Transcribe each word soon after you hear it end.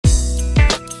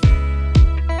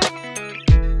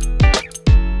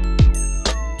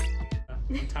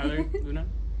Tyler, Luna.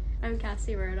 I'm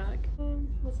Casi, Murdock.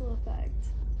 What's a little fact?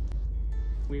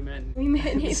 We met in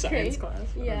in 8th science grade. class.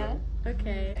 Yeah.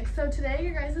 Okay. So today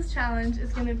your guys' challenge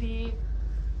is going to be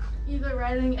either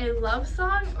writing a love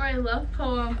song or a love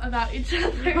poem about each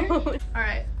other.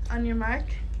 Alright, on your mark,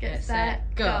 get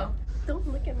set, go. Don't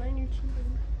look at mine, you're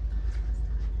cheating.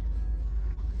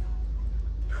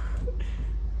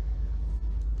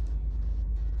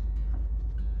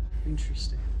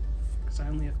 Interesting. Because I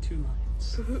only have 2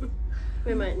 lines.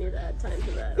 We might need to add time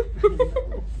to that.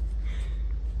 No.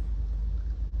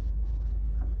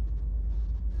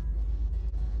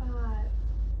 Five,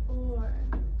 4,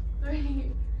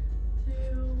 3, 2,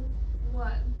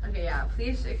 1. Okay, yeah,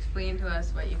 please explain to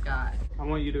us what you've got. I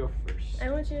want you to go first. I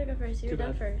want you to go first. You're Too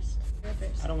done bad. first. Go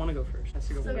first. I don't want to go first. I have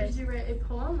to go So first. did you write a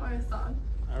poem or a song?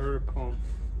 I wrote a poem.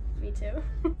 Me too.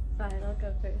 Fine, I'll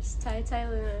go first. Ty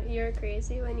Luna, you're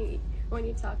crazy when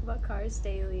you talk about cars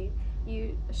daily.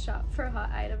 You shop for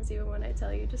hot items even when I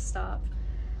tell you to stop.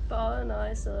 But all in all,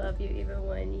 I still love you even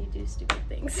when you do stupid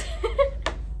things.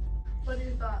 What are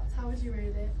your thoughts? How would you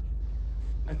rate it?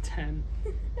 A 10.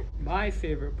 My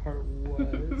favorite part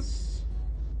was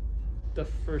the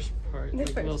first part. The like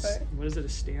first little part. What is it, a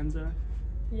stanza?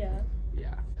 Yeah.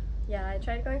 Yeah. Yeah, I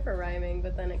tried going for rhyming,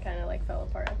 but then it kind of like fell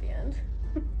apart at the end.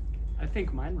 I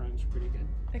think mine rhymes pretty good.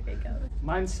 Okay, go.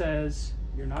 Mine says,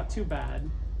 "You're not too bad.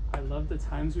 I love the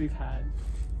times we've had.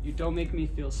 You don't make me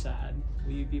feel sad.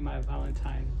 Will you be my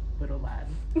Valentine, little lad?"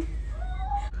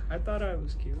 I thought I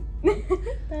was cute.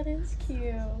 That is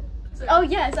cute. Oh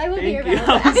yes, I will be your Thank you.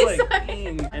 Valentine. I was like, Sorry.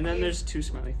 dang. And then there's 2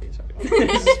 smiley face hearts.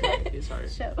 Smiley face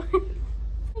hearts. Show.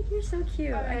 You're so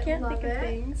cute. I Alright, can't love think of it.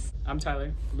 things. I'm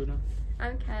Tyler, Luna.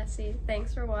 I'm Casi.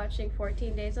 Thanks for watching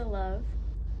 14 Days of Love.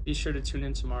 Be sure to tune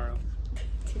in tomorrow.